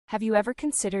Have you ever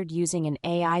considered using an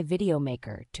AI video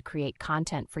maker to create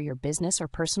content for your business or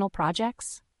personal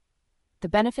projects? The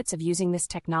benefits of using this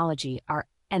technology are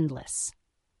endless.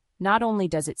 Not only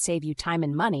does it save you time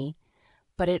and money,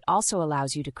 but it also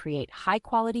allows you to create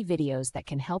high-quality videos that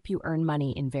can help you earn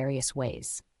money in various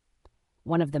ways.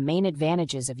 One of the main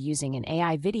advantages of using an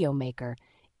AI video maker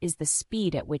is the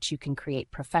speed at which you can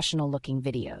create professional-looking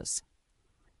videos.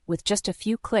 With just a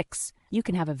few clicks, you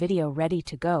can have a video ready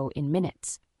to go in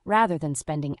minutes, rather than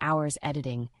spending hours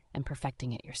editing and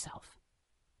perfecting it yourself.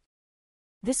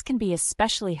 This can be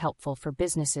especially helpful for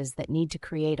businesses that need to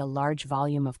create a large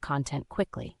volume of content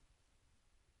quickly.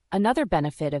 Another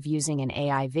benefit of using an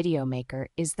AI video maker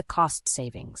is the cost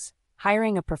savings.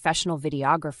 Hiring a professional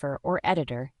videographer or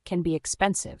editor can be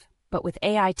expensive, but with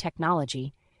AI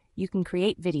technology, you can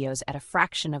create videos at a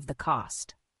fraction of the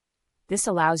cost. This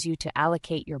allows you to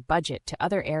allocate your budget to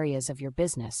other areas of your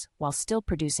business while still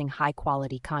producing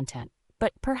high-quality content.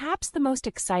 But perhaps the most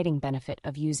exciting benefit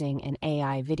of using an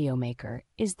AI video maker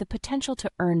is the potential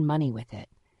to earn money with it.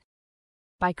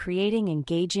 By creating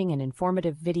engaging and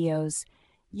informative videos,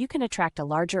 you can attract a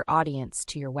larger audience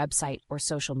to your website or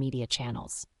social media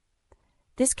channels.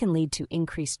 This can lead to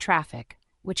increased traffic,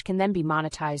 which can then be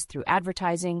monetized through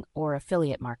advertising or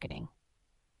affiliate marketing.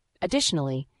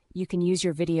 Additionally, you can use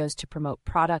your videos to promote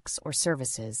products or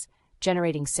services,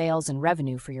 generating sales and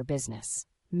revenue for your business.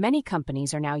 Many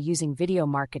companies are now using video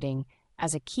marketing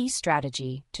as a key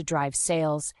strategy to drive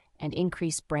sales and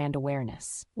increase brand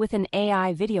awareness. With an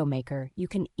AI video maker, you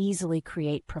can easily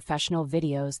create professional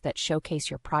videos that showcase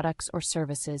your products or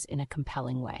services in a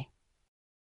compelling way.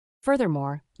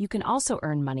 Furthermore, you can also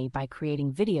earn money by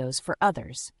creating videos for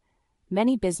others.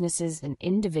 Many businesses and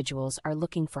individuals are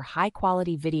looking for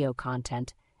high-quality video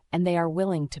content, and they are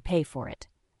willing to pay for it.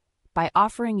 By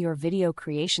offering your video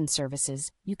creation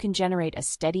services, you can generate a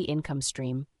steady income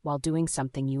stream while doing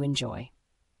something you enjoy.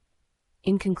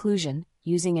 In conclusion,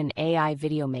 using an AI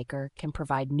video maker can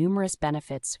provide numerous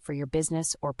benefits for your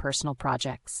business or personal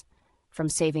projects. From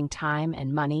saving time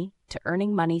and money to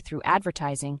earning money through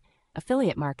advertising,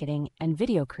 affiliate marketing, and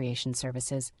video creation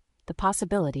services, the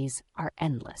possibilities are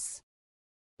endless.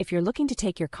 If you're looking to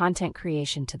take your content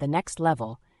creation to the next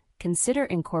level, consider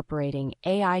incorporating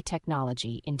AI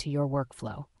technology into your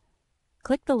workflow.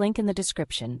 Click the link in the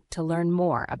description to learn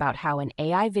more about how an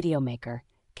AI video maker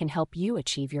can help you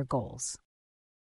achieve your goals.